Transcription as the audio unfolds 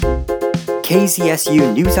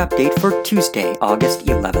KZSU News Update for Tuesday, August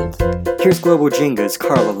 11th. Here's Global Jinga's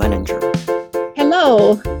Carla Leninger.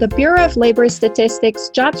 Hello! The Bureau of Labor Statistics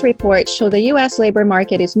jobs reports show the U.S. labor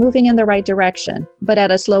market is moving in the right direction, but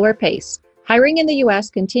at a slower pace. Hiring in the U.S.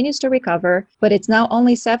 continues to recover, but it's now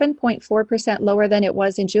only 7.4% lower than it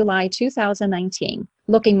was in July 2019.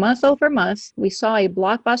 Looking month over month, we saw a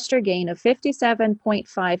blockbuster gain of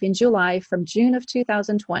 57.5 in July from June of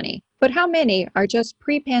 2020. But how many are just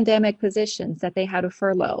pre-pandemic positions that they had to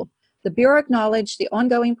furlough? The Bureau acknowledged the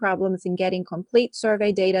ongoing problems in getting complete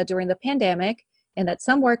survey data during the pandemic and that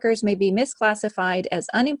some workers may be misclassified as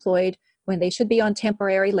unemployed when they should be on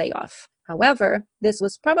temporary layoff. However, this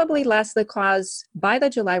was probably less the cause by the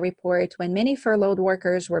July report when many furloughed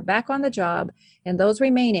workers were back on the job and those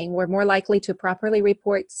remaining were more likely to properly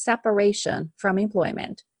report separation from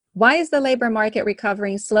employment. Why is the labor market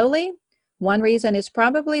recovering slowly? One reason is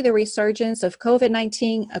probably the resurgence of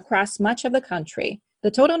COVID-19 across much of the country.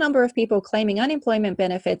 The total number of people claiming unemployment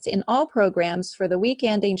benefits in all programs for the week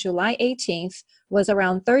ending July 18th was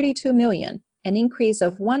around 32 million. An increase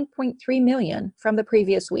of 1.3 million from the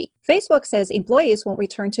previous week. Facebook says employees won't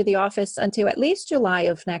return to the office until at least July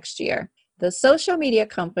of next year. The social media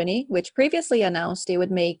company, which previously announced it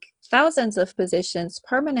would make thousands of positions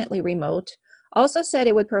permanently remote, also said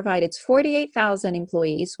it would provide its 48,000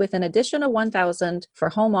 employees with an additional 1,000 for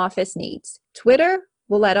home office needs. Twitter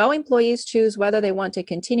will let all employees choose whether they want to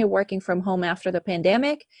continue working from home after the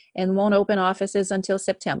pandemic and won't open offices until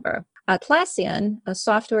September. Atlassian, a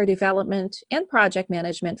software development and project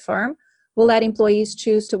management firm, will let employees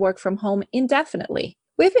choose to work from home indefinitely.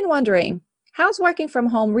 We've been wondering, how's working from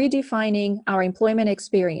home redefining our employment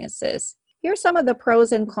experiences? Here are some of the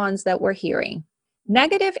pros and cons that we're hearing.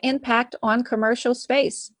 Negative impact on commercial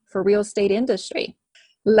space for real estate industry.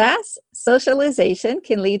 Less socialization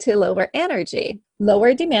can lead to lower energy,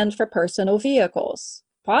 lower demand for personal vehicles.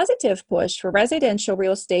 Positive push for residential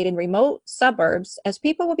real estate in remote suburbs as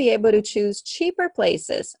people will be able to choose cheaper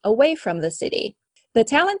places away from the city. The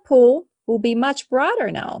talent pool will be much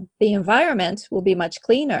broader now. The environment will be much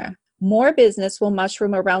cleaner. More business will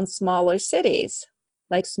mushroom around smaller cities,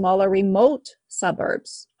 like smaller remote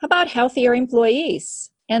suburbs. How about healthier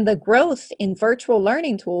employees? And the growth in virtual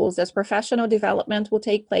learning tools as professional development will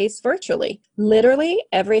take place virtually. Literally,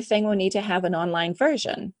 everything will need to have an online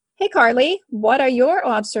version. Hey Carly, what are your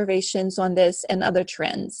observations on this and other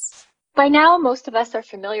trends? By now, most of us are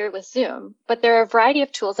familiar with Zoom, but there are a variety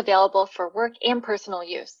of tools available for work and personal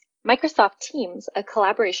use. Microsoft Teams, a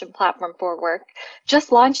collaboration platform for work,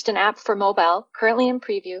 just launched an app for mobile, currently in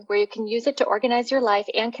preview, where you can use it to organize your life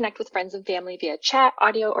and connect with friends and family via chat,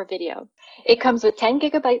 audio, or video. It comes with 10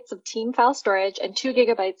 gigabytes of team file storage and 2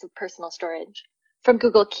 gigabytes of personal storage. From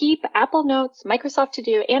Google Keep, Apple Notes, Microsoft To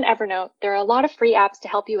Do, and Evernote, there are a lot of free apps to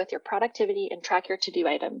help you with your productivity and track your to-do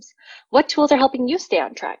items. What tools are helping you stay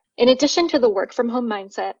on track? In addition to the work-from-home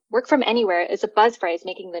mindset, work from anywhere is a buzz phrase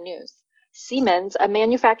making the news. Siemens, a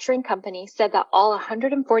manufacturing company, said that all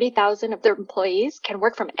 140,000 of their employees can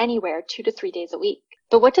work from anywhere 2 to 3 days a week.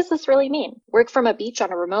 But what does this really mean? Work from a beach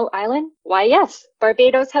on a remote island? Why, yes.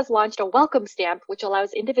 Barbados has launched a welcome stamp which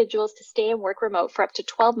allows individuals to stay and work remote for up to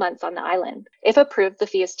 12 months on the island. If approved, the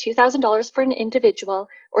fee is $2,000 for an individual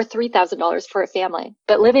or $3,000 for a family.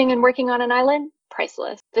 But living and working on an island?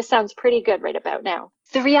 Priceless. This sounds pretty good right about now.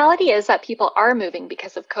 The reality is that people are moving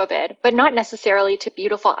because of COVID, but not necessarily to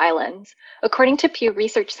beautiful islands. According to Pew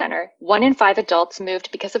Research Center, 1 in 5 adults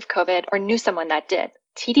moved because of COVID or knew someone that did.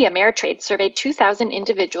 TD Ameritrade surveyed 2,000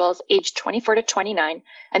 individuals aged 24 to 29,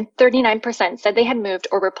 and 39% said they had moved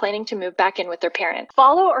or were planning to move back in with their parents.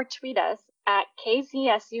 Follow or tweet us at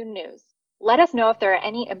KZSU News. Let us know if there are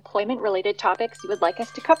any employment-related topics you would like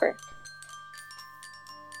us to cover.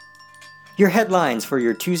 Your headlines for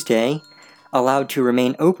your Tuesday. Allowed to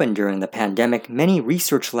remain open during the pandemic, many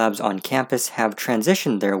research labs on campus have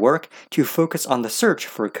transitioned their work to focus on the search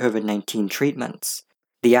for COVID-19 treatments.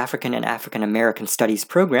 The African and African American Studies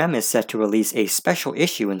program is set to release a special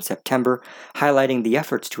issue in September, highlighting the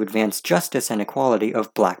efforts to advance justice and equality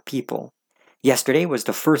of Black people. Yesterday was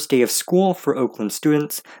the first day of school for Oakland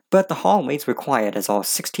students, but the hallways were quiet as all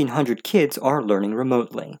 1,600 kids are learning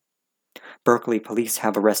remotely. Berkeley police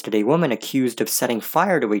have arrested a woman accused of setting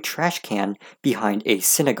fire to a trash can behind a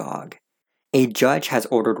synagogue. A judge has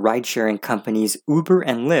ordered ride-sharing companies Uber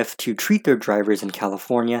and Lyft to treat their drivers in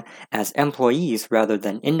California as employees rather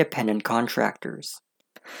than independent contractors.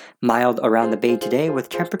 Mild around the Bay today with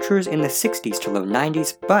temperatures in the 60s to low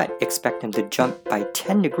 90s, but expect them to jump by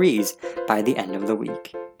 10 degrees by the end of the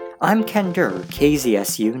week. I'm Ken Durr,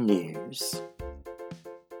 KZSU News.